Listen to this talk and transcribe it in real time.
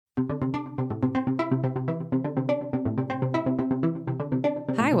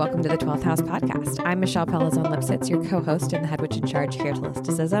welcome to the 12th House podcast. I'm Michelle Pelazon-Lipsitz, your co-host and the head witch in charge here at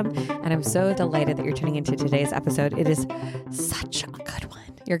Holisticism, and I'm so delighted that you're tuning into today's episode. It is such a good one.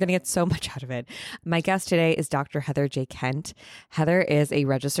 You're going to get so much out of it. My guest today is Dr. Heather J. Kent. Heather is a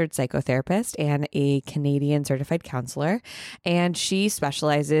registered psychotherapist and a Canadian certified counselor, and she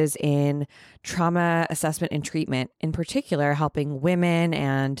specializes in trauma assessment and treatment, in particular helping women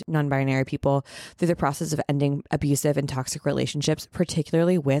and non-binary people through the process of ending abusive and toxic relationships,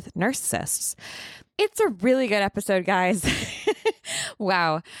 particularly with narcissists. It's a really good episode, guys.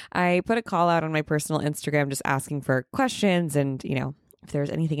 Wow. I put a call out on my personal Instagram just asking for questions and, if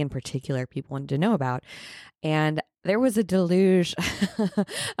there's anything in particular people wanted to know about. And there was a deluge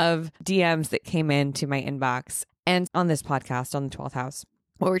of DMs that came into my inbox. And on this podcast, on the 12th House,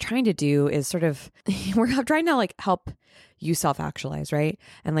 what we're trying to do is we're trying to help you self-actualize, right?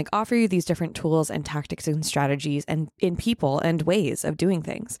 And offer you these different tools and tactics and strategies and in people and ways of doing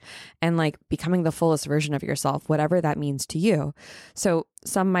things and becoming the fullest version of yourself, whatever that means to you. So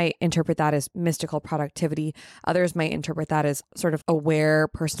some might interpret that as mystical productivity. Others might interpret that as sort of aware,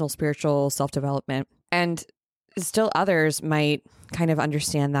 personal, spiritual self-development. And still others might kind of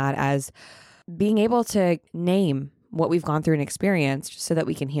understand that as being able to name what we've gone through and experienced so that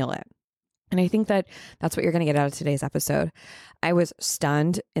we can heal it. And I think that that's what you're going to get out of today's episode. I was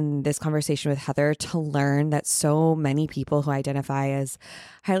stunned in this conversation with Heather to learn that so many people who identify as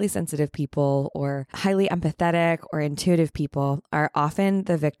highly sensitive people or highly empathetic or intuitive people are often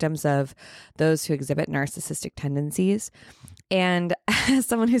the victims of those who exhibit narcissistic tendencies. And as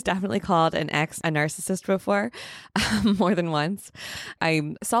someone who's definitely called an ex a narcissist before, more than once,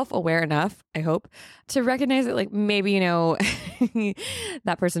 I'm self-aware enough, I hope, to recognize that maybe,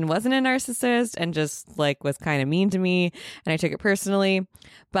 that person wasn't a narcissist and just was kind of mean to me and I took it personally.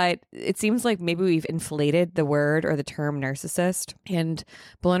 But it seems like maybe we've inflated the word or the term narcissist and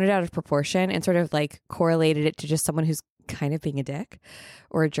blown it out of proportion and sort of correlated it to just someone who's kind of being a dick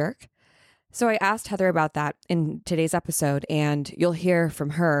or a jerk. So I asked Heather about that in today's episode, and you'll hear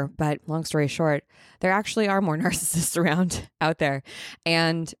from her. But long story short, there actually are more narcissists around out there.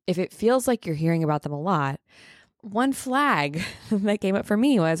 And if it feels like you're hearing about them a lot, one flag that came up for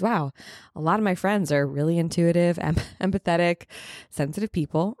me was, wow, a lot of my friends are really intuitive, empathetic, sensitive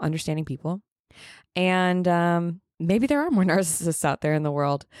people, understanding people. And maybe there are more narcissists out there in the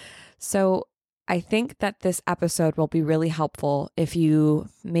world. So I think that this episode will be really helpful if you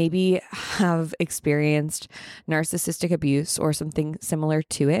maybe have experienced narcissistic abuse or something similar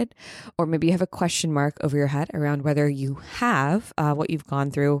to it, or maybe you have a question mark over your head around whether you have what you've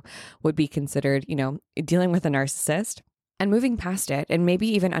gone through would be considered, dealing with a narcissist and moving past it, and maybe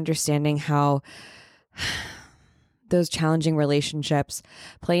even understanding how those challenging relationships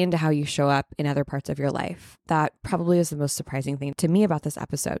play into how you show up in other parts of your life. That probably is the most surprising thing to me about this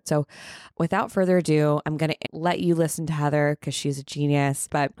episode. So without further ado, I'm going to let you listen to Heather because she's a genius.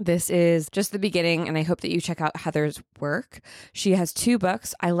 But this is just the beginning, and I hope that you check out Heather's work. She has 2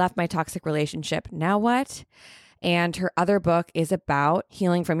 books, I Left My Toxic Relationship, Now What? And her other book is about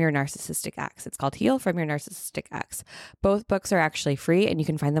healing from your narcissistic ex. It's called Heal from Your Narcissistic Ex. Both books are actually free and you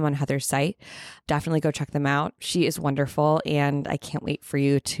can find them on Heather's site. Definitely go check them out. She is wonderful and I can't wait for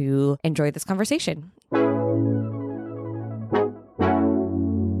you to enjoy this conversation.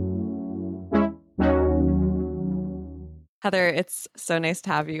 Heather, it's so nice to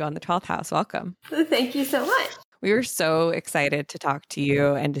have you on the 12th House. Welcome. Thank you so much. We were so excited to talk to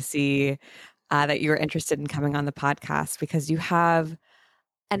you and to see that you were interested in coming on the podcast because you have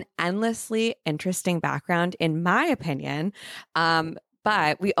an endlessly interesting background, in my opinion.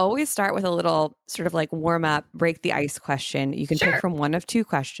 But we always start with a little sort of warm up, break the ice question. You can pick from one of 2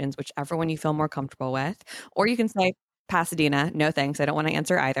 questions, whichever one you feel more comfortable with, or you can say, Pasadena, no thanks, I don't want to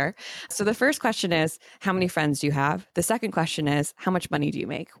answer either. So the first question is, how many friends do you have? The second question is, how much money do you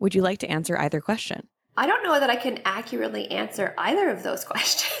make? Would you like to answer either question? I don't know that I can accurately answer either of those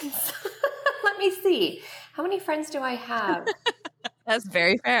questions. Let me see. How many friends do I have? That's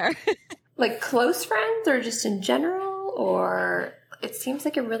very fair. Close friends or just in general? Or it seems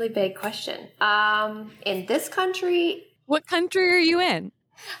like a really big question. In this country. What country are you in?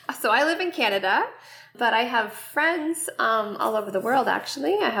 So I live in Canada, but I have friends all over the world,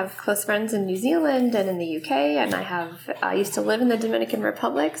 actually. I have close friends in New Zealand and in the UK, and I used to live in the Dominican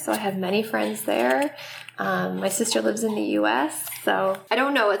Republic, so I have many friends there. My sister lives in the US, so I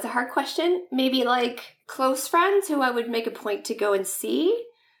don't know. It's a hard question. Maybe close friends who I would make a point to go and see.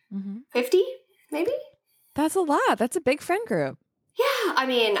 50, maybe? That's a lot. That's a big friend group. Yeah. I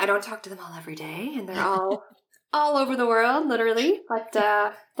mean, I don't talk to them all every day, and they're all all over the world, literally, but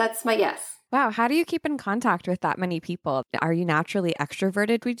that's my guess. Wow. How do you keep in contact with that many people? Are you naturally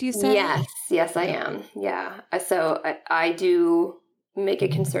extroverted, would you say? Yes, I am. Yeah. So I do make a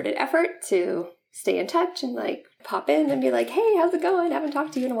concerted effort to stay in touch and like pop in and be like, hey, how's it going? I haven't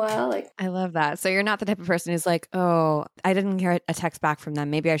talked to you in a while. Like, I love that. So you're not the type of person who's like, oh, I didn't get a text back from them.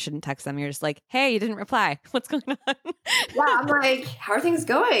 Maybe I shouldn't text them. You're just like, hey, you didn't reply. What's going on? yeah, I'm like, how are things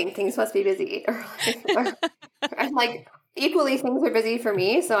going? Things must be busy. or I'm like, equally, things are busy for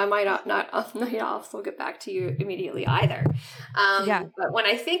me, so I might not also get back to you immediately either. But when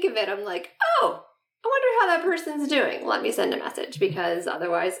I think of it, I'm like, oh, I wonder how that person's doing. Let me send a message, because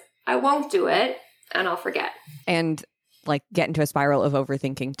otherwise I won't do it and I'll forget. And like get into a spiral of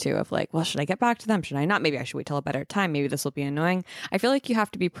overthinking too, of like, well, should I get back to them? Should I not? Maybe I should wait till a better time. Maybe this will be annoying. I feel like you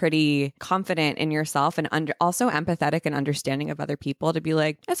have to be pretty confident in yourself and also empathetic and understanding of other people to be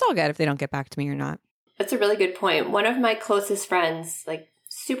like, it's all good if they don't get back to me or not. That's a really good point. One of my closest friends, like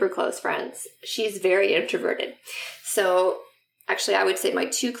super close friends, she's very introverted. So actually, I would say my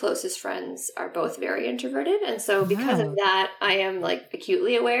two closest friends are both very introverted. And so because of that, I am like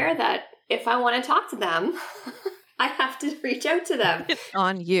acutely aware that if I want to talk to them, I have to reach out to them. It's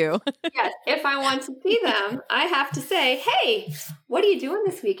on you. Yes. If I want to see them, I have to say, hey, what are you doing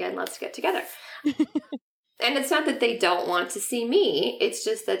this weekend? Let's get together. And it's not that they don't want to see me. It's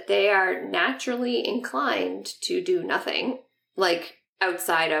just that they are naturally inclined to do nothing, like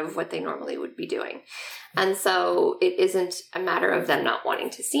outside of what they normally would be doing. And so it isn't a matter of them not wanting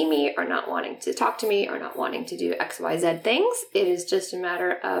to see me or not wanting to talk to me or not wanting to do X, Y, Z things. It is just a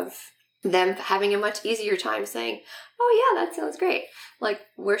matter of them having a much easier time saying, oh yeah, that sounds great. Like,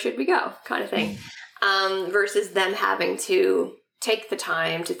 where should we go? Kind of thing. Versus them having to take the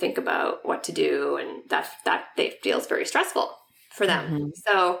time to think about what to do, and that feels very stressful for them. Mm-hmm.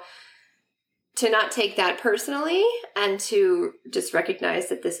 So to not take that personally and to just recognize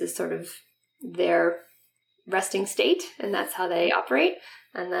that this is sort of their resting state and that's how they operate,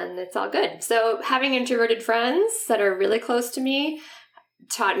 and then it's all good. So having introverted friends that are really close to me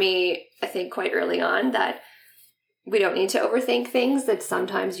taught me, I think, quite early on that we don't need to overthink things, that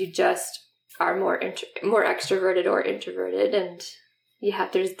sometimes you just are more extroverted or introverted, and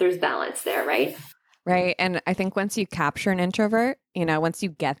there's balance there, right? Right. And I think once you capture an introvert, once you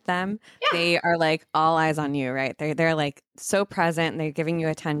get them, they are like all eyes on you, right? They're like so present and they're giving you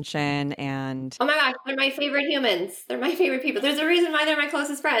attention, and oh my gosh, they're my favorite humans. They're my favorite people. There's a reason why they're my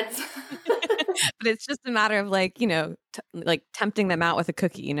closest friends. But it's just a matter of like, like tempting them out with a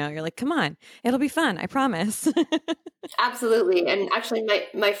cookie, you're like, come on, it'll be fun. I promise. Absolutely. And actually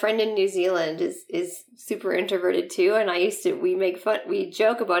my friend in New Zealand is super introverted too. And we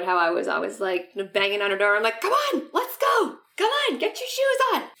joke about how I was always like banging on her door. I'm like, come on, let's go. Come on, get your shoes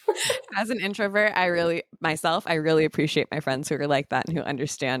on. As an introvert, I really appreciate my friends who are like that and who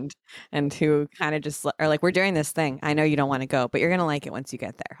understand and who kind of just are like, we're doing this thing. I know you don't want to go, but you're going to like it once you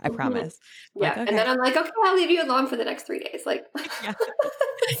get there. I promise. Yeah. Like, okay. And then I'm like, okay, I'll leave you alone for the next 3 days. Like,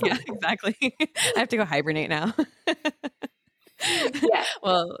 yeah, exactly. I have to go hibernate now. Yeah.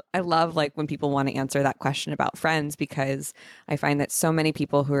 Well, I love like when people want to answer that question about friends, because I find that so many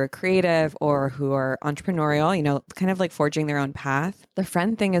people who are creative or who are entrepreneurial, kind of like forging their own path, the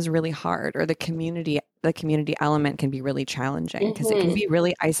friend thing is really hard, or the community element can be really challenging because it can be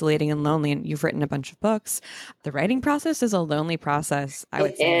really isolating and lonely. And you've written a bunch of books. The writing process is a lonely process, I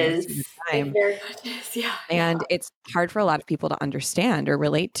would say. It is. It very much is. Yeah. And it's hard for a lot of people to understand or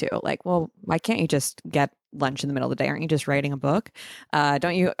relate to. Like, well, why can't you just get lunch in the middle of the day? Aren't you just writing a book?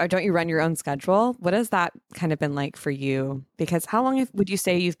 Don't you run your own schedule? What has that kind of been like for you? Because how long would you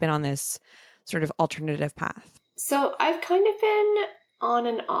say you've been on this sort of alternative path? So I've kind of been on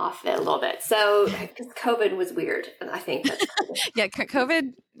and off a little bit. So because COVID was weird, and I think that's yeah,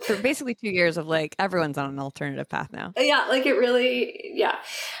 COVID for basically 2 years of like everyone's on an alternative path now. Yeah, like it really. Yeah,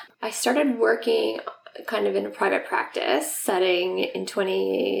 I started working kind of in a private practice setting in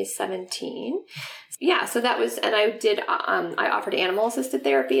 2017. Yeah, so that was, and I did, I offered animal assisted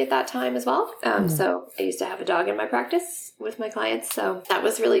therapy at that time as well. So I used to have a dog in my practice with my clients. So that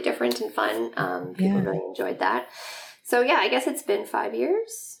was really different and fun. People really enjoyed that. So yeah, I guess it's been 5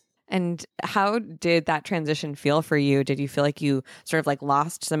 years. And how did that transition feel for you? Did you feel like you sort of like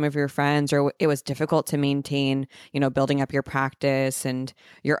lost some of your friends, or it was difficult to maintain, building up your practice and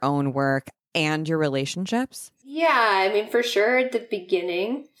your own work and your relationships? Yeah, I mean, for sure at the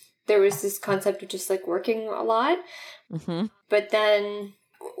beginning, there was this concept of just like working a lot. Mm-hmm. But then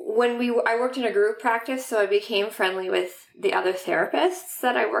when I worked in a group practice, so I became friendly with the other therapists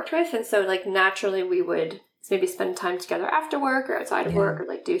that I worked with. And so like naturally we would maybe spend time together after work or outside of work, or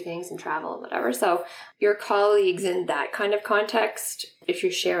like do things and travel and whatever. So your colleagues in that kind of context, if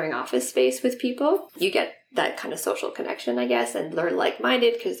you're sharing office space with people, you get that kind of social connection, I guess, and they're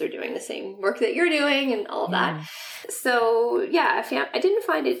like-minded because they're doing the same work that you're doing and all of that. So yeah, I didn't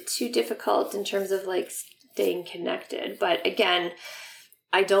find it too difficult in terms of like staying connected. But again,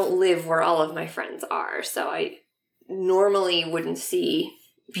 I don't live where all of my friends are. So I normally wouldn't see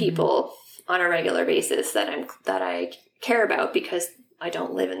people on a regular basis that I care about because I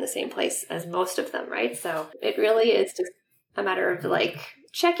don't live in the same place as most of them, right? So it really is just a matter of like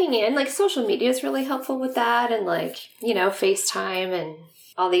checking in. Like social media is really helpful with that, and like, you know, FaceTime and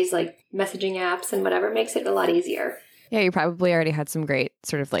all these like messaging apps and whatever makes it a lot easier. Yeah, you probably already had some great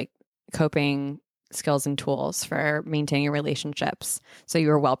sort of like coping skills and tools for maintaining relationships, so you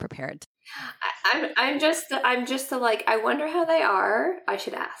were well prepared. I'm just like, I wonder how they are. I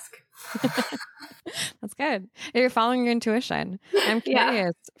should ask. That's good. You're following your intuition. I'm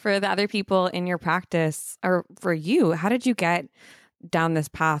curious for the other people in your practice, or for you, how did you get down this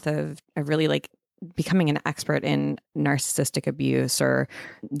path of really like becoming an expert in narcissistic abuse or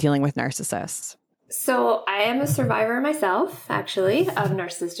dealing with narcissists? So I am a survivor myself, actually, of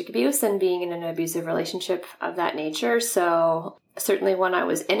narcissistic abuse and being in an abusive relationship of that nature. So certainly when I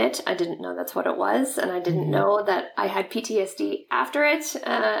was in it, I didn't know that's what it was. And I didn't know that I had PTSD after it.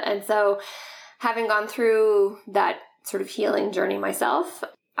 And so having gone through that sort of healing journey myself,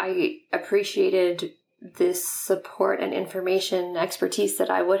 I appreciated this support and information, expertise that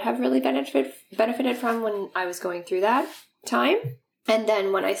I would have really benefited from when I was going through that time. And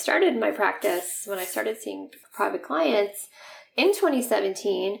then when I started my practice, when I started seeing private clients in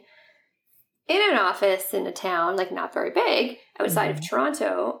 2017, in an office in a town, like not very big, outside of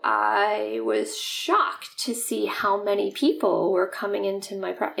Toronto, I was shocked to see how many people were coming into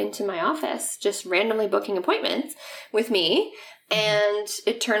my office, just randomly booking appointments with me. And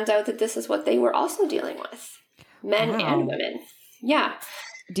it turns out that this is what they were also dealing with, men and women. Yeah.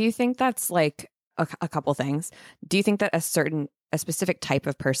 Do you think that's like a couple things? Do you think that a specific type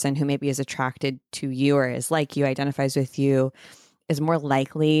of person who maybe is attracted to you or is like you, identifies with you, is more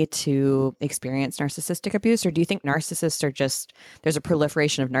likely to experience narcissistic abuse? Or do you think narcissists are just, there's a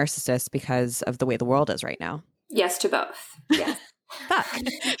proliferation of narcissists because of the way the world is right now? Yes to both. Yes.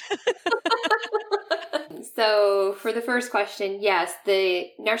 So for the first question, yes, the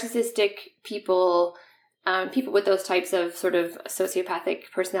narcissistic people, people with those types of sort of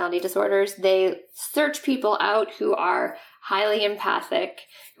sociopathic personality disorders, they search people out who are highly empathic,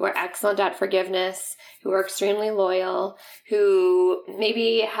 who are excellent at forgiveness, who are extremely loyal, who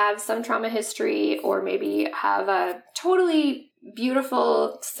maybe have some trauma history or maybe have a totally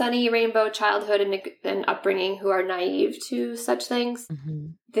beautiful, sunny rainbow childhood and upbringing, who are naive to such things.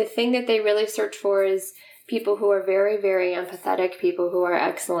 The thing that they really search for is people who are very, very empathetic, people who are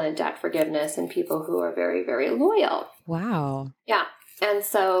excellent at forgiveness, and people who are very, very loyal. Wow. Yeah. And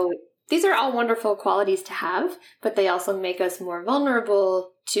so these are all wonderful qualities to have, but they also make us more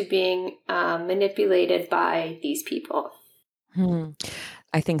vulnerable to being manipulated by these people.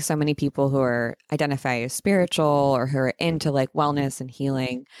 I think so many people who are identify as spiritual or who are into like wellness and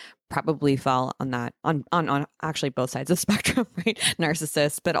healing probably fall on that, on actually both sides of the spectrum, right?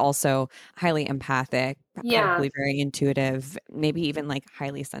 Narcissists, but also highly empathic, probably very intuitive, maybe even like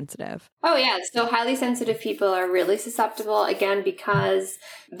highly sensitive. Oh yeah. So highly sensitive people are really susceptible, again, because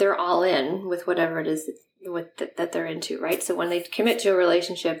they're all in with whatever it is that they're into, right? So when they commit to a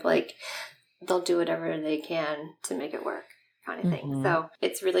relationship, like they'll do whatever they can to make it work, kind of thing. So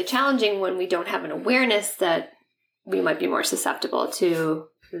it's really challenging when we don't have an awareness that we might be more susceptible to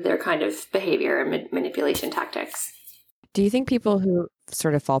their kind of behavior and manipulation tactics. Do you think people who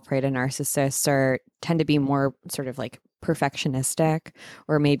sort of fall prey to narcissists tend to be more sort of like perfectionistic,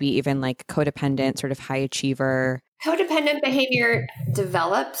 or maybe even like codependent, sort of high achiever? Codependent behavior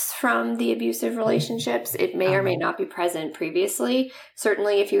develops from the abusive relationships. It may or may not be present previously.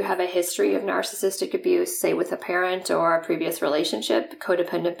 Certainly, if you have a history of narcissistic abuse, say with a parent or a previous relationship,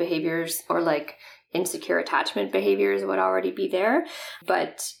 codependent behaviors or like insecure attachment behaviors would already be there.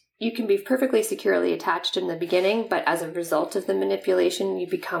 But you can be perfectly securely attached in the beginning, but as a result of the manipulation, you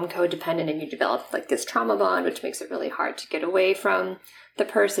become codependent and you develop like this trauma bond, which makes it really hard to get away from the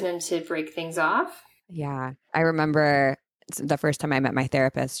person and to break things off. Yeah. I remember the first time I met my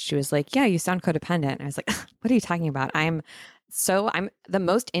therapist, she was like, yeah, you sound codependent. And I was like, what are you talking about? I'm the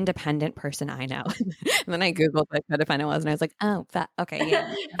most independent person I know. And then I Googled what codependent was and I was like, oh, okay.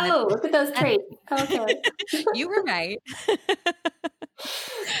 Yeah. Oh, look at those traits. Okay. You were right.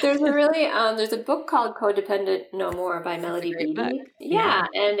 there's a book called Codependent No More by Melody Beattie. Yeah,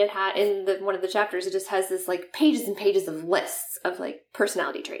 and it had one of the chapters, it just has this like pages and pages of lists of like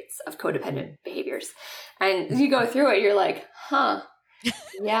personality traits of codependent behaviors, and you go through it, you're like, huh,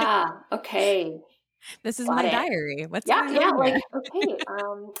 yeah, okay, this is my diary. What's going on? Like, okay,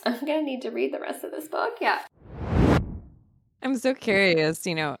 I'm gonna need to read the rest of this book. Yeah. I'm so curious,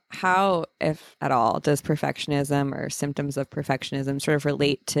 how, if at all, does perfectionism or symptoms of perfectionism sort of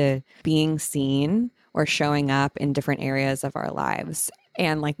relate to being seen or showing up in different areas of our lives?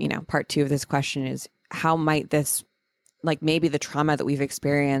 And part two of this question is, how might this, maybe the trauma that we've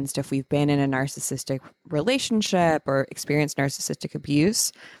experienced if we've been in a narcissistic relationship or experienced narcissistic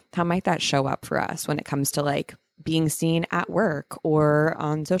abuse, how might that show up for us when it comes to being seen at work or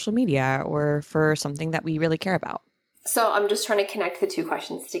on social media or for something that we really care about? So I'm just trying to connect the two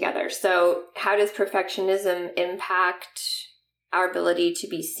questions together. So how does perfectionism impact our ability to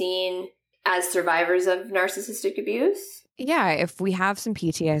be seen as survivors of narcissistic abuse? Yeah, if we have some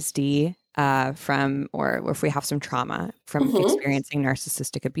PTSD or if we have some trauma from experiencing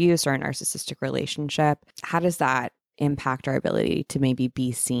narcissistic abuse or a narcissistic relationship, how does that impact our ability to maybe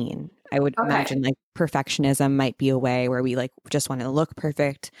be seen? I would imagine perfectionism might be a way where we just want to look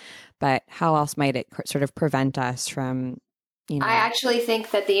perfect, but how else might it sort of prevent us from, I actually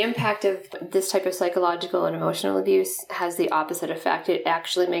think that the impact of this type of psychological and emotional abuse has the opposite effect. It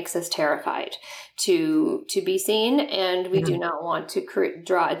actually makes us terrified to be seen, and we do not want to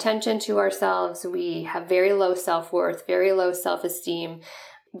draw attention to ourselves. We have very low self-worth, very low self-esteem,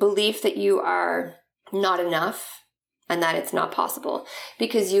 belief that you are not enough and that it's not possible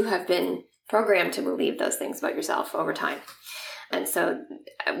because you have been programmed to believe those things about yourself over time. And so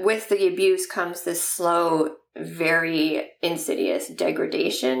with the abuse comes this slow, very insidious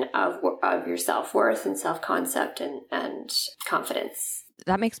degradation of your self-worth and self-concept and confidence.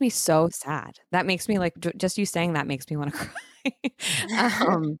 That makes me so sad. That makes me just you saying that makes me want to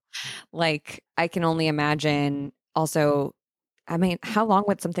cry. I can only imagine also, I mean, how long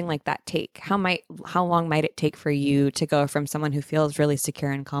would something like that take? How long might it take for you to go from someone who feels really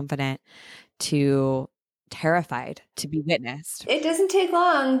secure and confident to terrified to be witnessed? It doesn't take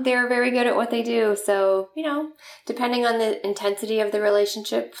long. They're very good at what they do. So, depending on the intensity of the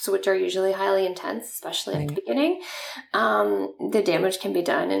relationships, which are usually highly intense, especially at the beginning, the damage can be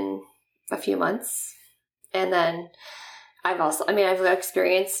done in a few months. And then I've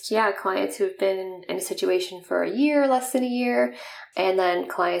experienced, clients who have been in a situation for a year, less than a year, and then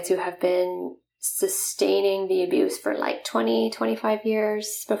clients who have been sustaining the abuse for 20, 25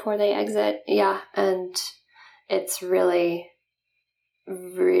 years before they exit. Yeah. And it's really,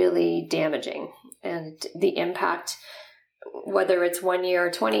 really damaging. And the impact, whether it's 1 year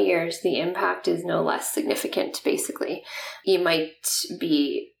or 20 years, the impact is no less significant, basically. You might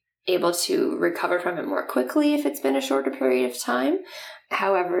be able to recover from it more quickly if it's been a shorter period of time.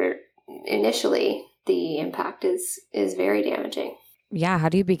 However, initially, the impact is very damaging. Yeah. How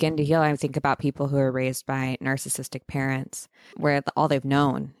do you begin to heal? I think about people who are raised by narcissistic parents where all they've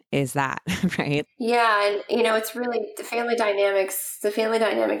known is that, right? Yeah. And, it's really the family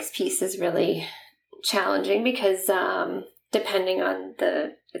dynamics piece is really challenging because depending on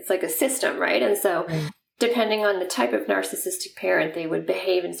it's like a system, right? And so depending on the type of narcissistic parent, they would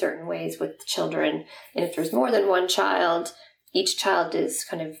behave in certain ways with the children. And if there's more than one child, each child is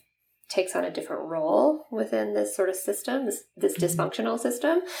kind of takes on a different role within this sort of system, this dysfunctional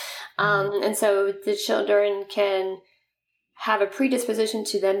system. And so the children can have a predisposition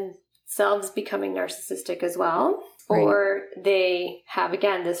to themselves becoming narcissistic as well. Right. Or they have,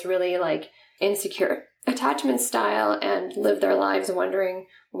 again, this really insecure attachment style and live their lives wondering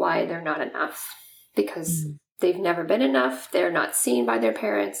why they're not enough because they've never been enough. They're not seen by their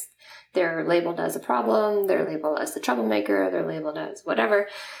parents. They're labeled as a problem. They're labeled as the troublemaker. They're labeled as whatever.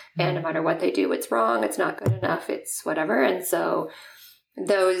 And no matter what they do, it's wrong. It's not good enough. It's whatever. And so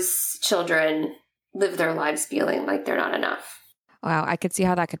those children live their lives feeling like they're not enough. Wow. I could see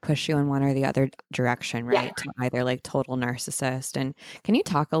how that could push you in one or the other direction, right? Yeah. To either total narcissist. And can you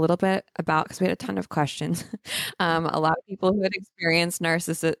talk a little bit about, because we had a ton of questions, a lot of people who had experienced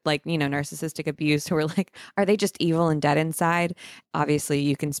narcissistic abuse who were are they just evil and dead inside? Obviously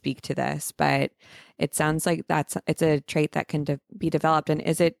you can speak to this, but it sounds like it's a trait that can be developed. And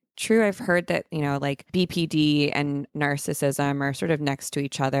is it true? I've heard that, BPD and narcissism are sort of next to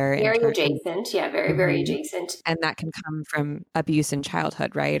each other. Very adjacent. Yeah, very, very adjacent. And that can come from abuse in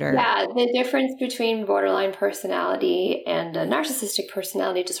childhood, right? Yeah, the difference between borderline personality and a narcissistic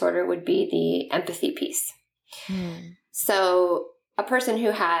personality disorder would be the empathy piece. So a person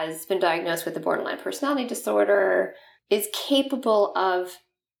who has been diagnosed with a borderline personality disorder is capable of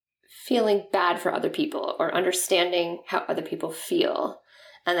feeling bad for other people or understanding how other people feel.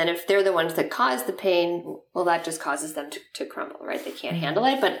 And then if they're the ones that cause the pain, well, that just causes them to crumble, right? They can't handle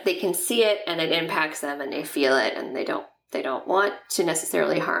it, but they can see it and it impacts them and they feel it, and they don't want to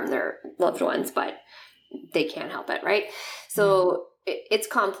necessarily harm their loved ones, but they can't help it, right? So it's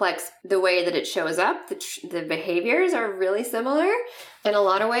complex the way that it shows up. The behaviors are really similar in a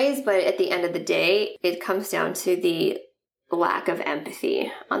lot of ways, but at the end of the day, it comes down to the lack of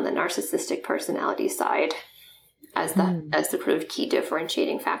empathy on the narcissistic personality side as the sort of key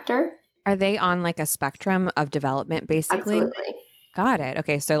differentiating factor. Are they on like a spectrum of development, basically? Absolutely. Got it.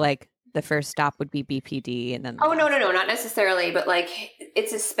 Okay, so like the first stop would be BPD, and then no, not necessarily, but like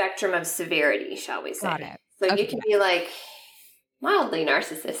it's a spectrum of severity, shall we say? Got it. So you can be like mildly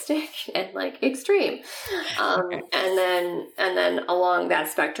narcissistic and like extreme, and then along that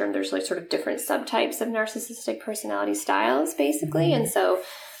spectrum, there's like sort of different subtypes of narcissistic personality styles, basically, and so.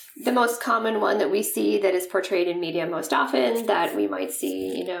 The most common one that we see that is portrayed in media most often that we might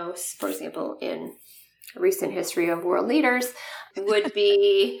see, for example, in recent history of world leaders would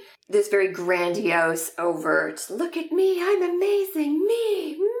be this very grandiose, overt, look at me, I'm amazing,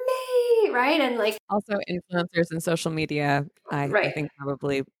 me, right? And like also influencers in social media, I think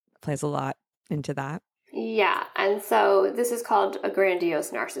probably plays a lot into that. Yeah, and so this is called a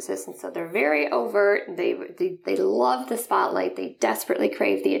grandiose narcissist, and so they're very overt. They love the spotlight. They desperately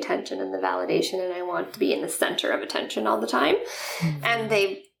crave the attention and the validation, and I want to be in the center of attention all the time. Mm-hmm. And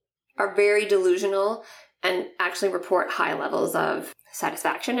they are very delusional and actually report high levels of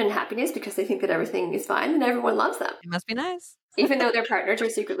satisfaction and happiness because they think that everything is fine and everyone loves them. It must be nice. Even though their partners are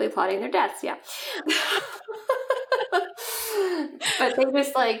secretly plotting their deaths, yeah. But they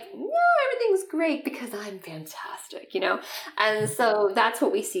just like, no, everything's great because I'm fantastic, And so that's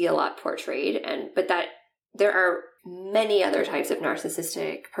what we see a lot portrayed. But that there are many other types of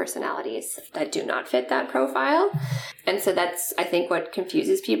narcissistic personalities that do not fit that profile. And so that's, I think, what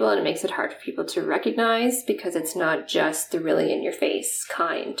confuses people, and it makes it hard for people to recognize because it's not just the really in your face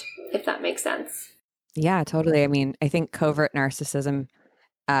kind, if that makes sense. Yeah, totally. I mean, I think covert narcissism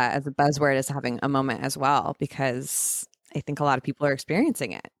as a buzzword is having a moment as well, because I think a lot of people are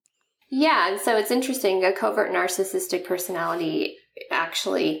experiencing it. Yeah, and so it's interesting. A covert narcissistic personality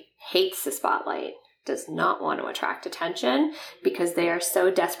actually hates the spotlight, does not want to attract attention because they are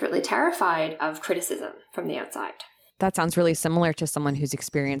so desperately terrified of criticism from the outside. That sounds really similar to someone who's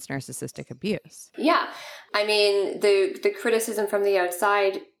experienced narcissistic abuse. Yeah. I mean, the criticism from the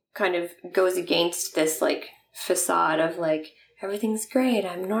outside kind of goes against this like facade of like, everything's great,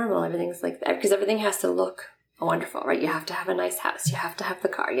 I'm normal, everything's like that, because everything has to look wonderful, right? You have to have a nice house, you have to have the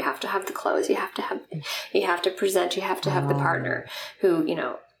car, you have to have the clothes, you have to present, you have to have the partner who,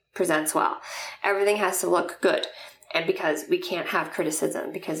 presents well. Everything has to look good. And because we can't have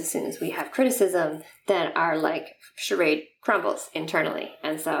criticism, because as soon as we have criticism, then our like charade crumbles internally.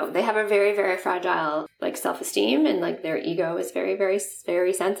 And so they have a very, very fragile like self-esteem, and like their ego is very, very,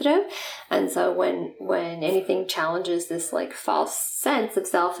 very sensitive. And so when anything challenges this like false sense of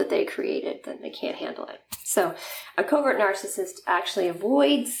self that they created, then they can't handle it. So a covert narcissist actually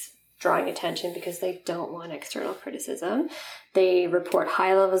avoids drawing attention because they don't want external criticism. They report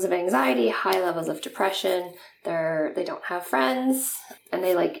high levels of anxiety, high levels of depression. They don't have friends, and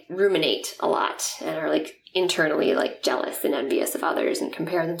they like ruminate a lot and are like internally like jealous and envious of others and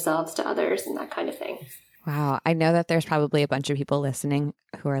compare themselves to others and that kind of thing. Wow. I know that there's probably a bunch of people listening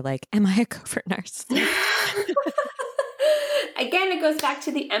who are like, am I a covert narcissist? Again, it goes back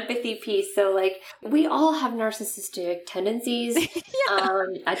to the empathy piece. So like we all have narcissistic tendencies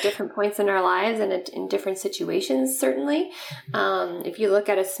at different points in our lives and in different situations, certainly. If you look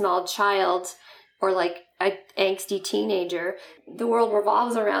at a small child or like an angsty teenager, the world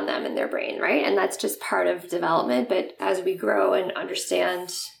revolves around them and their brain, right? And that's just part of development. But as we grow and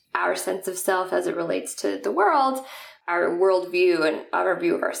understand our sense of self as it relates to the world, our worldview and our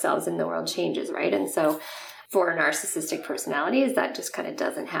view of ourselves in the world changes, right? And so for narcissistic personalities, that just kind of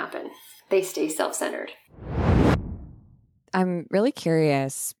doesn't happen. They stay self-centered. I'm really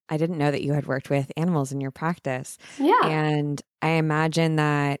curious. I didn't know that you had worked with animals in your practice. Yeah. And I imagine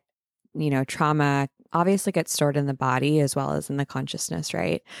that, trauma obviously gets stored in the body as well as in the consciousness,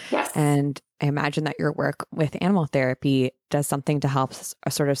 right? Yes. And I imagine that your work with animal therapy does something to help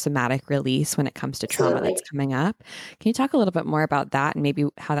a sort of somatic release when it comes to trauma that's coming up. Can you talk a little bit more about that and maybe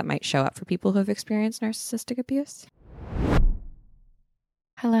how that might show up for people who have experienced narcissistic abuse?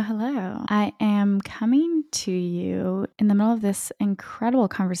 Hello, hello. I am coming to you in the middle of this incredible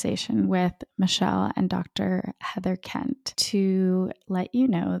conversation with Michelle and Dr. Heather Kent to let you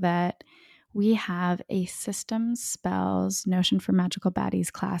know that we have a Systems Spells Notion for Magical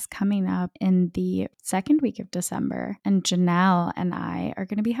Baddies class coming up in the second week of December. And Janelle and I are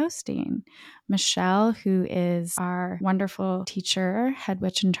going to be hosting. Michelle, who is our wonderful teacher, head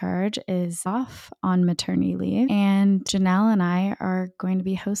witch in charge, is off on maternity leave. And Janelle and I are going to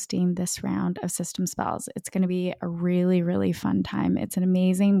be hosting this round of System Spells. It's going to be a really, really fun time. It's an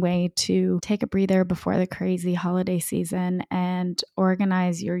amazing way to take a breather before the crazy holiday season and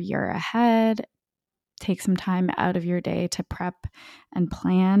organize your year ahead. Take some time out of your day to prep and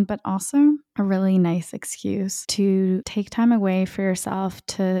plan, but also a really nice excuse to take time away for yourself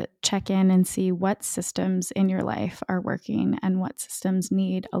to check in and see what systems in your life are working and what systems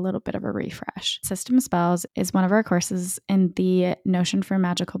need a little bit of a refresh. System Spells is one of our courses in the Notion for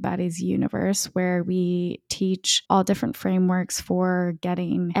Magical Baddies universe, where we teach all different frameworks for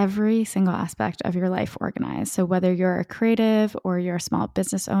getting every single aspect of your life organized. So whether you're a creative or you're a small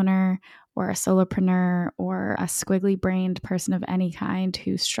business owner or a solopreneur or a squiggly-brained person of any kind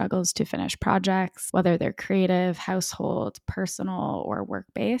who struggles to finish projects, whether they're creative, household, personal, or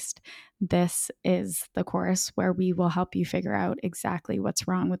work-based, this is the course where we will help you figure out exactly what's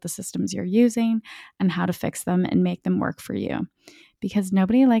wrong with the systems you're using and how to fix them and make them work for you. Because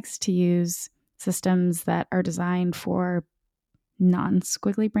nobody likes to use systems that are designed for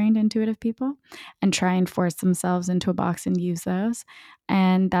non-squiggly brained intuitive people and try and force themselves into a box and use those.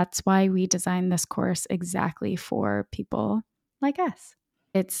 And that's why we designed this course exactly for people like us.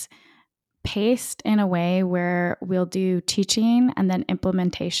 It's paced in a way where we'll do teaching and then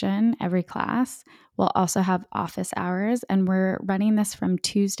implementation every class. We'll also have office hours, and we're running this from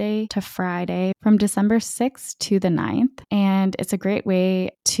Tuesday to Friday from December 6th to the 9th. And it's a great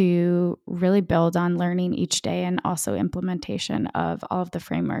way to really build on learning each day and also implementation of all of the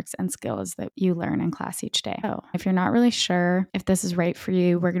frameworks and skills that you learn in class each day. So if you're not really sure if this is right for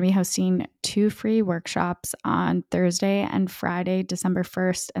you, we're going to be hosting 2 free workshops on Thursday and Friday, December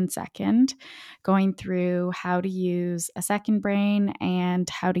 1st and 2nd, going through how to use a second brain and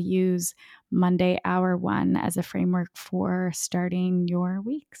how to use Monday Hour 1 as a framework for starting your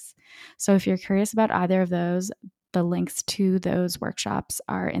weeks. So if you're curious about either of those, the links to those workshops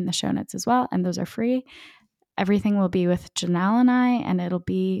are in the show notes as well, and those are free. Everything will be with Janelle and I, and it'll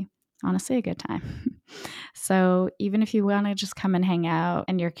be honestly a good time. So even if you want to just come and hang out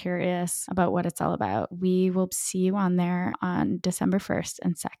and you're curious about what it's all about, we will see you on there on December 1st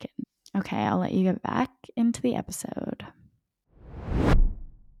and 2nd. Okay, I'll let you get back into the episode.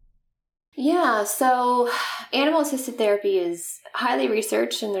 Yeah, so animal-assisted therapy is highly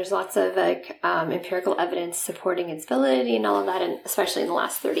researched, and there's lots of empirical evidence supporting its validity and all of that, and especially in the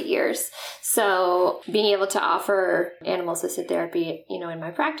last 30 years. So being able to offer animal-assisted therapy, in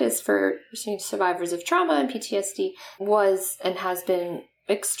my practice for survivors of trauma and PTSD was and has been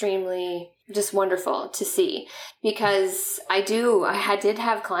extremely just wonderful to see, because I did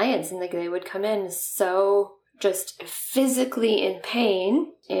have clients, and they would come in so just physically in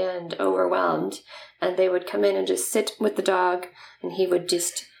pain and overwhelmed, and they would come in and just sit with the dog, and he would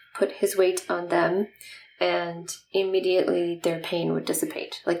just put his weight on them, and immediately their pain would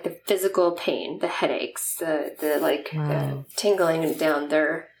dissipate. Like the physical pain, the headaches, the tingling down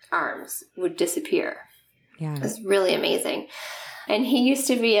their arms would disappear. Yeah. It was really amazing. And he used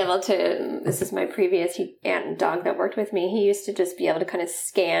to be able to, this is my previous dog that worked with me, he used to just be able to kind of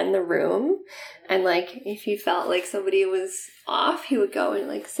scan the room. And if you felt like somebody was off, he would go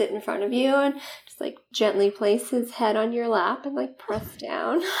and sit in front of you and just gently place his head on your lap and press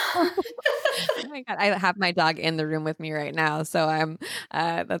down. Oh my God. I have my dog in the room with me right now. So I'm,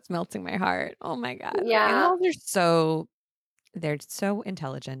 that's melting my heart. Oh my God. Yeah. Animals they're so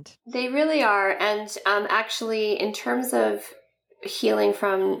intelligent. They really are. And actually, in terms of healing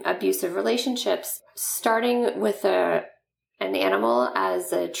from abusive relationships, starting with an animal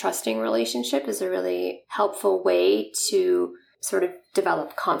as a trusting relationship is a really helpful way to sort of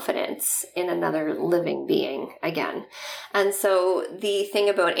develop confidence in another living being again. And so the thing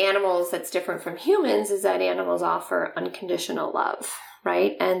about animals that's different from humans is that animals offer unconditional love,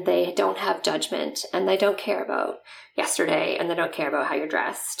 right? And they don't have judgment, and they don't care about yesterday, and they don't care about how you're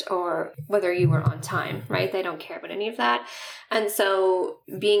dressed or whether you were on time, right? They don't care about any of that. And so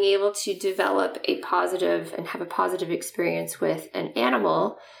being able to develop a positive and have a positive experience with an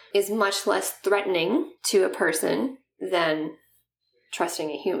animal is much less threatening to a person than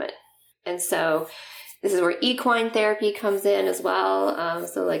trusting a human. And so this is where equine therapy comes in as well.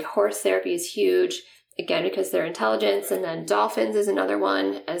 So horse therapy is huge, again, because they're intelligence. And then dolphins is another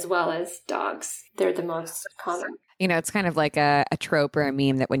one, as well as dogs. They're the most common. It's kind of like a trope or a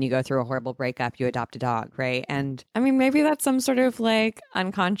meme that when you go through a horrible breakup, you adopt a dog, right? And I mean, maybe that's some sort of like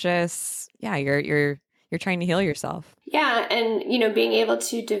unconscious, you're trying to heal yourself. Yeah, and being able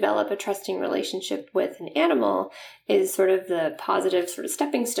to develop a trusting relationship with an animal is sort of the positive sort of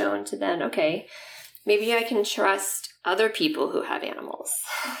stepping stone to then, okay, maybe I can trust other people who have animals.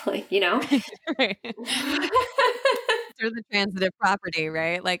 Right. Through the transitive property,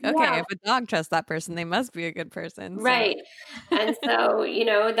 right? Like, okay, if a dog trusts that person, they must be a good person. So. Right. And so,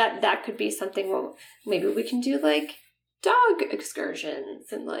 that could be something, well, maybe we can do like dog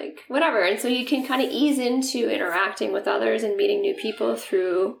excursions and like whatever. And so you can kind of ease into interacting with others and meeting new people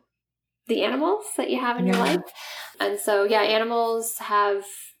through the animals that you have in your life. And so, animals have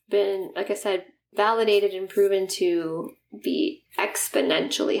been, like I said, validated and proven to be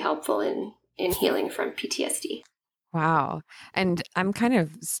exponentially helpful in healing from PTSD. Wow. And I'm kind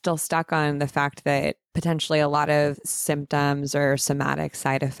of still stuck on the fact that potentially a lot of symptoms or somatic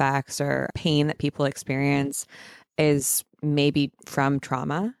side effects or pain that people experience is maybe from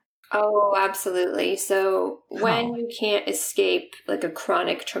trauma. Oh, absolutely. So when you can't escape like a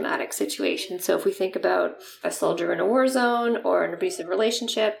chronic traumatic situation, so if we think about a soldier in a war zone or an abusive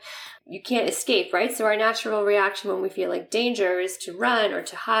relationship, you can't escape, right? So our natural reaction when we feel like danger is to run or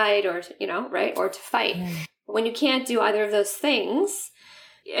to hide or, right? Or to fight. Mm. When you can't do either of those things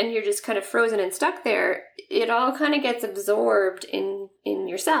and you're just kind of frozen and stuck there, it all kind of gets absorbed in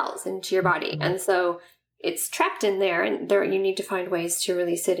your cells, into your body. And so it's trapped in there, and there you need to find ways to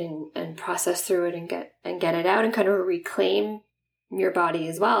release it and process through it and get it out and kind of reclaim your body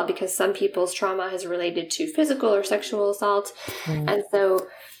as well, because some people's trauma is related to physical or sexual assault. And so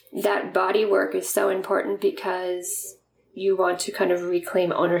that body work is so important because you want to kind of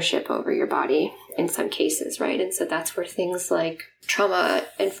reclaim ownership over your body in some cases, right? And so that's where things like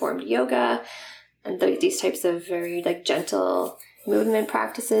trauma-informed yoga and these types of very like gentle movement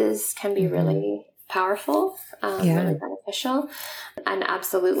practices can be really powerful, really beneficial. And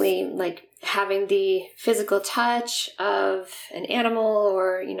absolutely like having the physical touch of an animal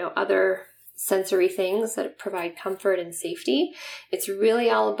or, other sensory things that provide comfort and safety. It's really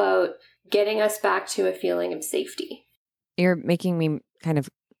all about getting us back to a feeling of safety. You're making me kind of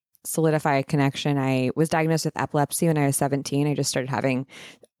solidify a connection. I was diagnosed with epilepsy when I was 17. I just started having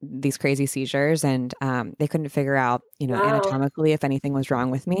these crazy seizures, and they couldn't figure out, anatomically if anything was wrong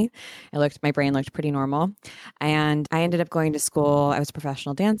with me. My brain looked pretty normal, and I ended up going to school. I was a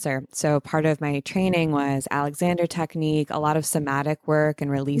professional dancer. So part of my training was Alexander technique, a lot of somatic work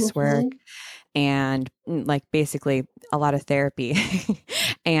and release work, and like basically a lot of therapy.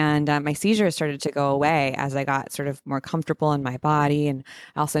 And my seizures started to go away as I got sort of more comfortable in my body. And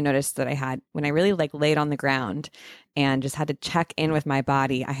I also noticed that when I really like laid on the ground and just had to check in with my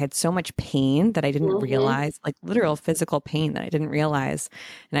body, I had so much pain that I didn't realize, like literal physical pain that I didn't realize.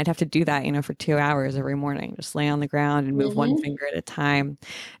 And I'd have to do that, for 2 hours every morning, just lay on the ground and move one finger at a time.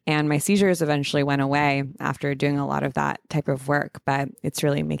 And my seizures eventually went away after doing a lot of that type of work. But it's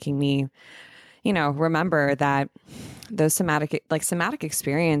really making me, remember that those somatic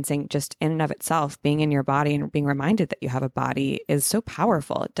experiencing just in and of itself, being in your body and being reminded that you have a body is so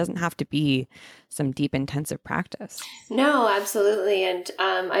powerful. It doesn't have to be some deep, intensive practice. No, absolutely. And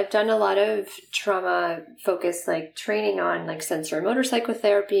I've done a lot of trauma-focused like training on like sensory motor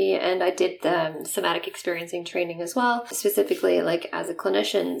psychotherapy, and I did the somatic experiencing training as well, specifically like as a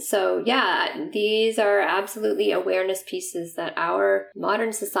clinician. So yeah, these are absolutely awareness pieces that our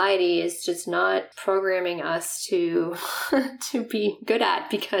modern society is just not programming us to be good at,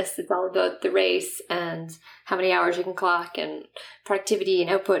 because it's all about the race and how many hours you can clock and productivity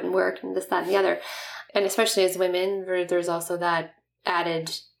and output and work and this, that, and the other. And especially as women, there's also that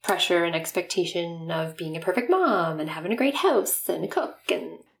added pressure and expectation of being a perfect mom and having a great house and a cook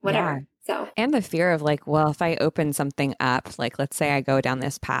and whatever. Yeah. So, and the fear of like, well, if I open something up, like let's say I go down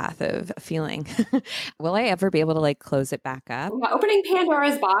this path of feeling, will I ever be able to like close it back up? Yeah, opening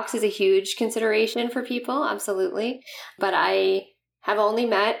Pandora's box is a huge consideration for people. Absolutely. But I have only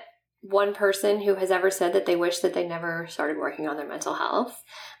met one person who has ever said that they wish that they never started working on their mental health.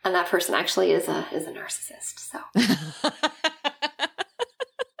 And that person actually is a narcissist. So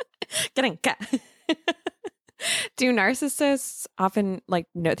getting cut. Do narcissists often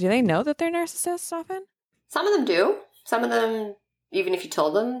do they know that they're narcissists often? Some of them do. Some of them, even if you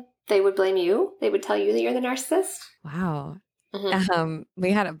told them, they would blame you. They would tell you that you're the narcissist. Wow.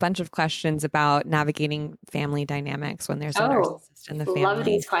 We had a bunch of questions about navigating family dynamics when there's a narcissist in the family. Love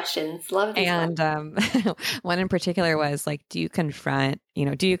these questions. Love these questions. One in particular was like, do you confront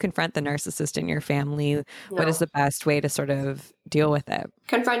the narcissist in your family? No. What is the best way to sort of deal with it?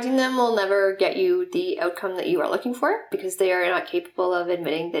 Confronting them will never get you the outcome that you are looking for, because they are not capable of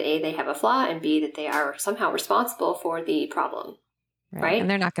admitting that A, they have a flaw, and B, that they are somehow responsible for the problem. Right? And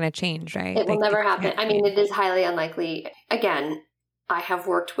they're not going to change, right? It will never happen. I mean, it is highly unlikely. Again, I have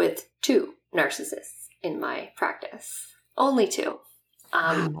worked with 2 narcissists in my practice. Only 2.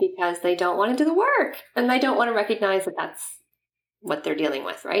 Because they don't want to do the work, and they don't want to recognize that that's what they're dealing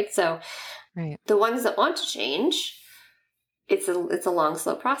with, right? So the ones that want to change, it's a long,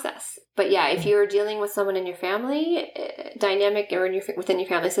 slow process. But yeah, if you're dealing with someone in your family dynamic or within your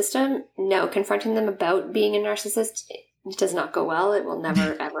family system, no, confronting them about being a narcissist, it does not go well. It will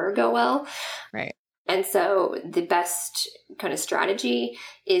never, ever go well. Right. And so the best kind of strategy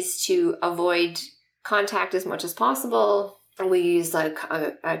is to avoid contact as much as possible. We use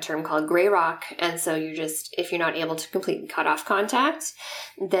a term called gray rock. And so if you're not able to completely cut off contact,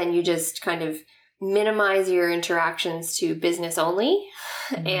 then you just kind of minimize your interactions to business only,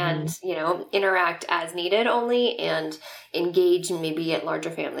 and, interact as needed only, and engage maybe at larger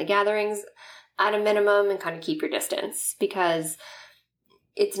family gatherings at a minimum, and kind of keep your distance, because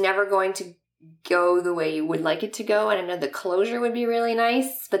it's never going to go the way you would like it to go. And I know the closure would be really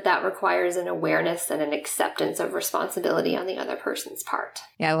nice, but that requires an awareness and an acceptance of responsibility on the other person's part.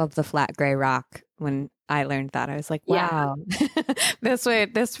 Yeah, I love the flat gray rock. When I learned that, I was like, wow,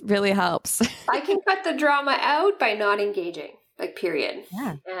 this really helps. I can cut the drama out by not engaging. Like, period.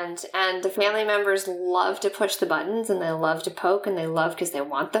 Yeah. And the family members love to push the buttons, and they love to poke, and they love, because they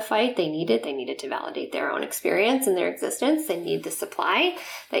want the fight. They need it. They need it to validate their own experience and their existence. They need the supply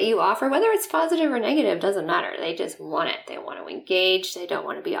that you offer, whether it's positive or negative, doesn't matter. They just want it. They want to engage. They don't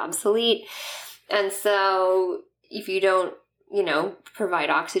want to be obsolete. And so if you don't, provide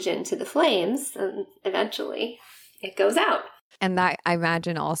oxygen to the flames, then eventually it goes out. And that, I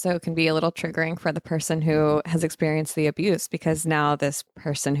imagine, also can be a little triggering for the person who has experienced the abuse, because now this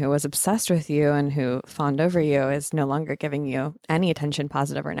person who was obsessed with you and who fawned over you is no longer giving you any attention,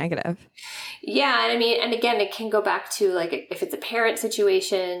 positive or negative. Yeah. And I mean, and again, it can go back to, like, if it's a parent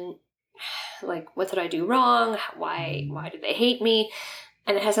situation, like, what did I do wrong? Why do they hate me?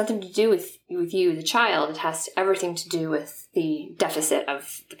 And it has nothing to do with you, the child. It has everything to do with the deficit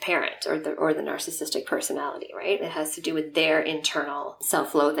of the parent or the narcissistic personality, right? It has to do with their internal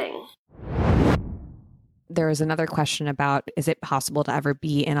self-loathing. There was another question about, is it possible to ever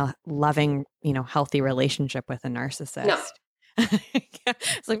be in a loving, healthy relationship with a narcissist? No.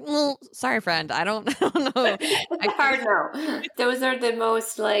 It's like, well, sorry, friend. I don't know. Hard no. Those are the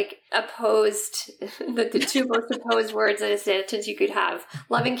most opposed, the 2 most opposed words in a sentence you could have.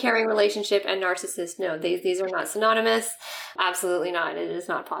 Loving, caring relationship and narcissist. No, these are not synonymous. Absolutely not. It is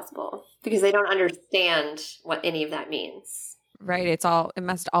not possible, because they don't understand what any of that means. Right. It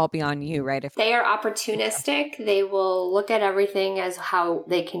must all be on you, right? If they are opportunistic, they will look at everything as how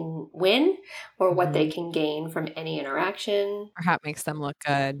they can win or what they can gain from any interaction. Or how it makes them look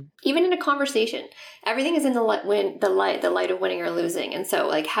good. Even in a conversation, everything is in the light of winning or losing. And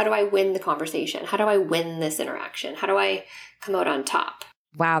so, how do I win the conversation? How do I win this interaction? How do I come out on top?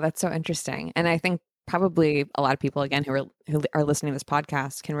 Wow, that's so interesting. And I think probably a lot of people, again, who are listening to this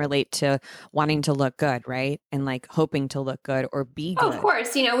podcast can relate to wanting to look good, right? And hoping to look good or be good. Oh, of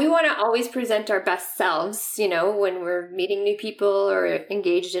course. We want to always present our best selves, when we're meeting new people or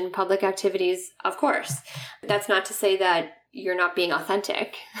engaged in public activities, of course. That's not to say that you're not being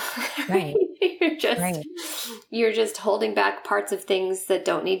authentic. Right. You're just holding back parts of things that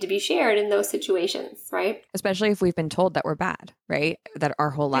don't need to be shared in those situations, right? Especially if we've been told that we're bad, right? That our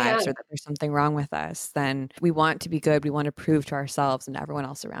whole lives or that there's something wrong with us, then we want to be good. We want to prove to ourselves and to everyone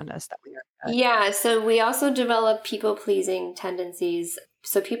else around us that we are good. Yeah. So we also develop people-pleasing tendencies.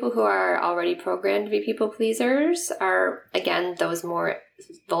 So people who are already programmed to be people pleasers are, again, those more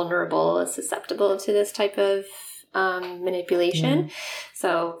vulnerable, susceptible to this type of manipulation.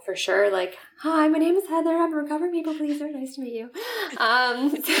 So for sure, hi, my name is Heather. I'm a recovered people pleaser. Nice to meet you.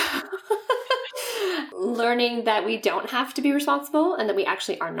 Learning that we don't have to be responsible, and that we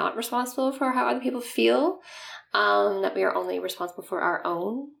actually are not responsible for how other people feel, that we are only responsible for our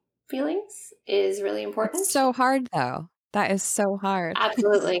own feelings, is really important. It's so hard, though. That is so hard.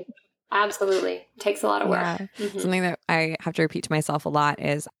 Absolutely. Absolutely. It takes a lot of work. Yeah. Something that I have to repeat to myself a lot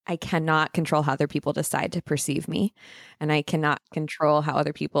is I cannot control how other people decide to perceive me. And I cannot control how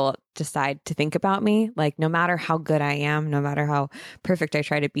other people decide to think about me. Like, no matter how good I am, no matter how perfect I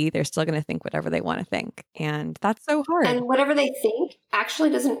try to be, they're still going to think whatever they want to think. And that's so hard. And whatever they think actually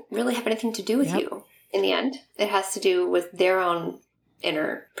doesn't really have anything to do with you in the end. It has to do with their own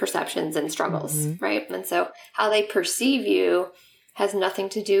inner perceptions and struggles, right? And so how they perceive you has nothing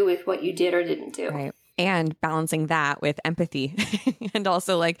to do with what you did or didn't do. Right. And balancing that with empathy and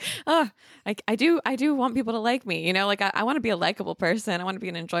also like, I do want people to like me, you know, like I want to be a likable person. I want to be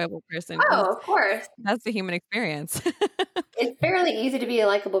an enjoyable person. Oh, of course. That's the human experience. It's fairly easy to be a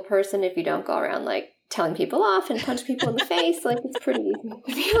likable person if you don't go around like telling people off and punch people in the face. Like, it's pretty easy to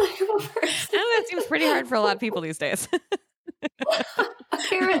be a likable person. And that seems pretty hard for a lot of people these days.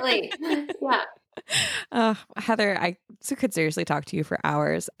 Apparently. Yeah. Heather, I could seriously talk to you for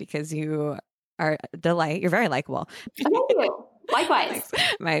hours because you are a delight. You're very likable. Thank you. Likewise.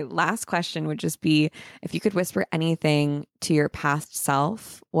 My last question would just be, if you could whisper anything to your past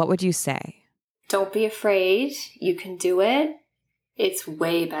self, what would you say? Don't be afraid. You can do it. It's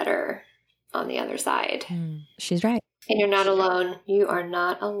way better on the other side. She's right. And you're not alone. You are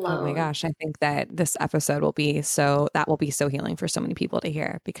not alone. Oh my gosh. I think that this episode will be so healing for so many people to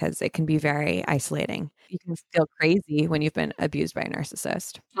hear, because it can be very isolating. You can feel crazy when you've been abused by a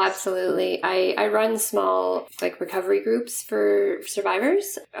narcissist. Absolutely. I run small like recovery groups for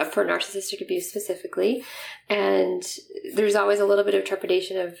survivors for narcissistic abuse specifically. And there's always a little bit of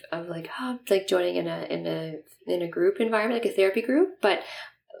trepidation of like joining in a group environment, like a therapy group. But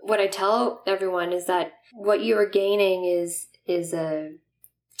what I tell everyone is that what you are gaining is a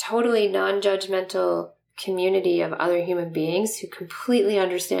totally non-judgmental community of other human beings who completely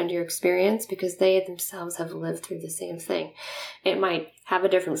understand your experience because they themselves have lived through the same thing. It might have a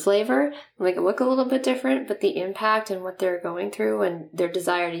different flavor, make it look a little bit different, but the impact and what they're going through and their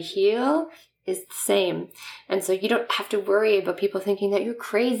desire to heal is the same. And so you don't have to worry about people thinking that you're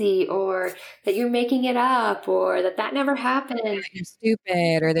crazy or that you're making it up or that never happened. That you're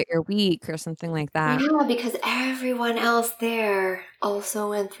stupid or that you're weak or something like that. Yeah, because everyone else there also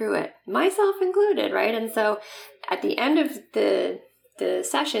went through it, myself included, right? And so at the end of the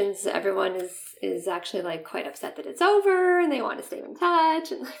sessions, everyone is actually like quite upset that it's over and they want to stay in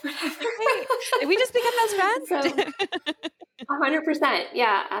touch and like whatever. Did we just become best friends? 100%.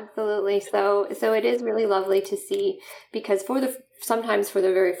 Yeah, absolutely. So it is really lovely to see, because sometimes for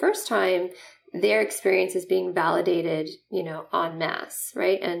the very first time, their experience is being validated, en masse,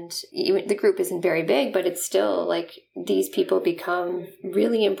 right? And the group isn't very big, but it's still like these people become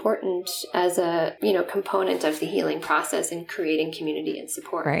really important as a, component of the healing process and creating community and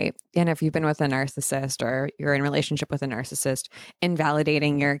support. Right. And if you've been with a narcissist or you're in a relationship with a narcissist,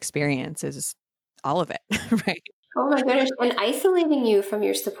 invalidating your experience is all of it, right? Oh my goodness. And isolating you from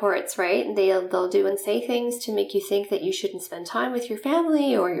your supports, right? They'll do and say things to make you think that you shouldn't spend time with your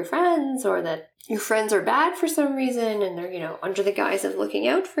family or your friends, or that your friends are bad for some reason and they're, under the guise of looking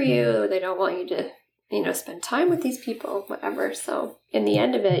out for you. They don't want you to, spend time with these people, whatever. So in the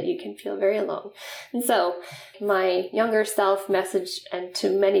end of it, you can feel very alone. And so my younger self message, and to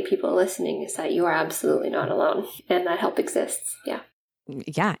many people listening, is that you are absolutely not alone and that help exists. Yeah.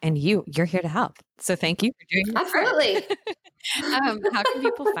 Yeah. And you're here to help. So thank you for doing this. Absolutely. How can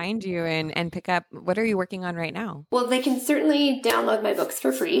people find you and pick up? What are you working on right now? Well, they can certainly download my books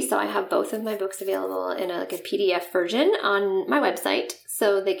for free. So I have both of my books available in a PDF version on my website.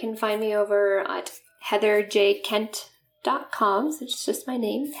 So they can find me over at heatherjkent.com. So it's just my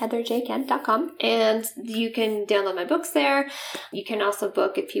name, heatherjkent.com. And you can download my books there. You can also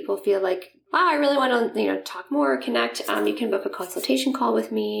book, if people feel like, wow, I really want to, talk more, connect. You can book a consultation call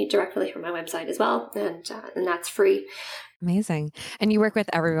with me directly from my website as well. And that's free. Amazing. And you work with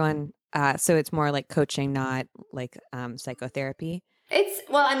everyone. So it's more like coaching, not like psychotherapy.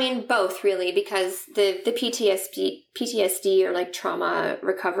 Both really, because the PTSD or like trauma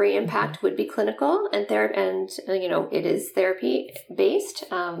recovery impact would be clinical and it is therapy based.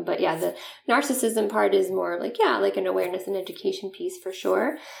 But yeah, the narcissism part is more like an awareness and education piece for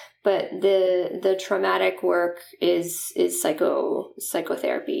sure. But the traumatic work is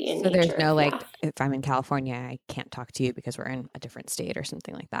psychotherapy in nature. So there's no if I'm in California, I can't talk to you because we're in a different state or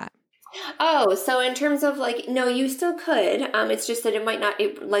something like that. Oh, so in terms of no, you still could. It's just that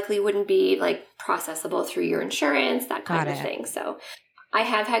it likely wouldn't be processable through your insurance, that kind of thing. So I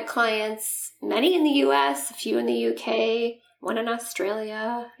have had clients, many in the US, a few in the UK, one in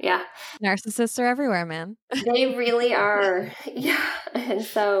Australia. Yeah. Narcissists are everywhere, man. They really are. Yeah. And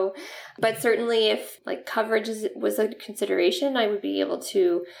so, but certainly if like coverage was a consideration, I would be able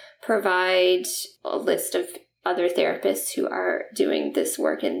to provide a list of other therapists who are doing this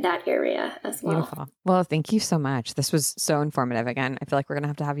work in that area as well. Beautiful. Well, thank you so much. This was so informative. Again, I feel like we're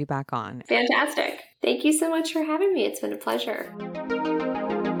going to have you back on. Fantastic. Thank you so much for having me. It's been a pleasure.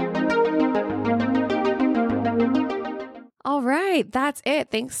 All right, that's it.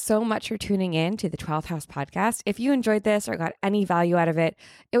 Thanks so much for tuning in to the 12th House podcast. If you enjoyed this or got any value out of it,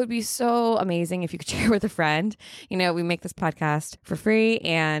 it would be so amazing if you could share with a friend. You know, we make this podcast for free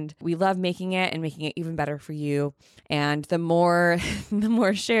and we love making it and making it even better for you. And the more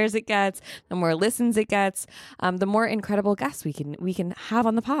shares it gets, the more listens it gets, the more incredible guests we can have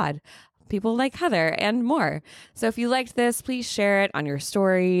on the pod. People like Heather and more. So if you liked this, please share it on your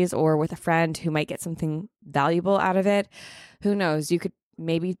stories or with a friend who might get something valuable out of it. Who knows? You could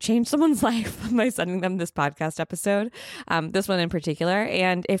maybe change someone's life by sending them this podcast episode, this one in particular.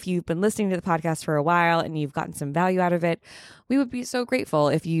 And if you've been listening to the podcast for a while and you've gotten some value out of it, we would be so grateful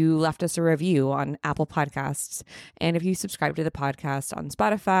if you left us a review on Apple Podcasts. And if you subscribe to the podcast on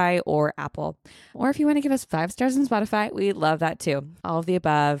Spotify or Apple, or if you want to give us 5 stars on Spotify, we love that too. All of the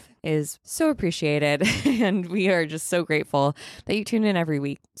above is so appreciated. And we are just so grateful that you tune in every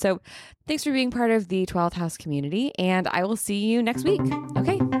week. So thanks for being part of the 12th House community. And I will see you next week.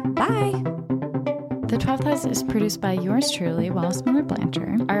 Okay, bye. The 12th House is produced by yours truly, Wallace Miller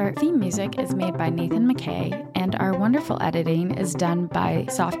Blanchard. Our theme music is made by Nathan McKay, and our wonderful editing is done by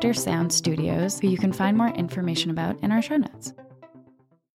Softer Sound Studios, who you can find more information about in our show notes.